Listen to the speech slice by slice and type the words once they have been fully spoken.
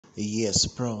Yes,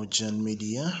 pro-Gen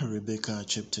media, Rebeca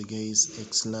Cheptegei's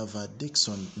ex-lover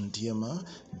Dickson Ndiema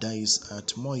dies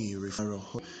at Moi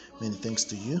Referral. Many thanks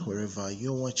to you, wherever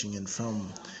you're watching and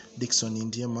from. Dickson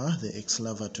Ndiema, the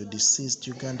ex-lover to deceased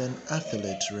Ugandan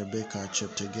athlete Rebeca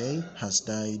Cheptegei, has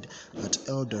died at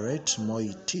Eldoret Moi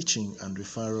Teaching and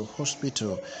Referral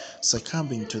Hospital,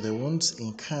 succumbing to the wounds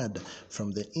incurred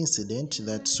from the incident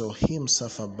that saw him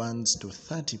suffer burns to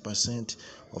 30%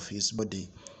 of his body.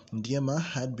 Ndiema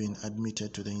had been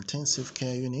admitted to the intensive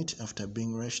care unit after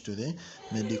being rushed to the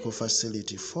medical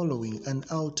facility following an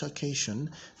altercation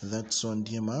that saw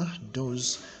Ndiema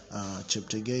douse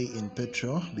Cheptegei in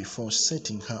petrol before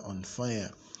setting her on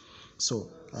fire. So,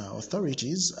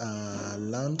 authorities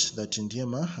learned that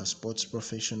Ndiema, a sports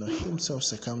professional, himself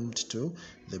succumbed to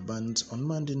the burns on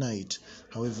Monday night.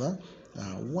 However,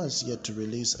 was yet to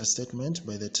release a statement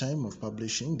by the time of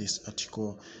publishing this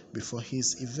article. Before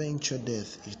his eventual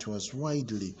death, it was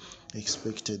widely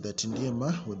expected that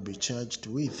Ndiema would be charged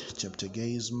with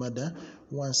Cheptegei's murder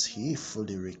once he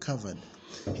fully recovered.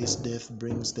 His death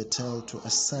brings the tale to a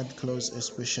sad close,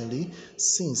 especially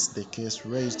since the case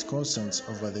raised concerns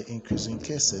over the increasing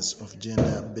cases of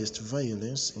gender-based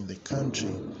violence in the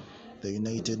country. The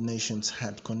United Nations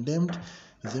had condemned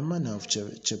the manner of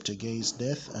Cheptegei's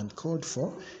death and called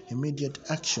for immediate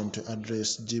action to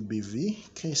address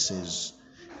GBV cases.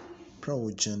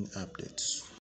 Pro-Gen updates.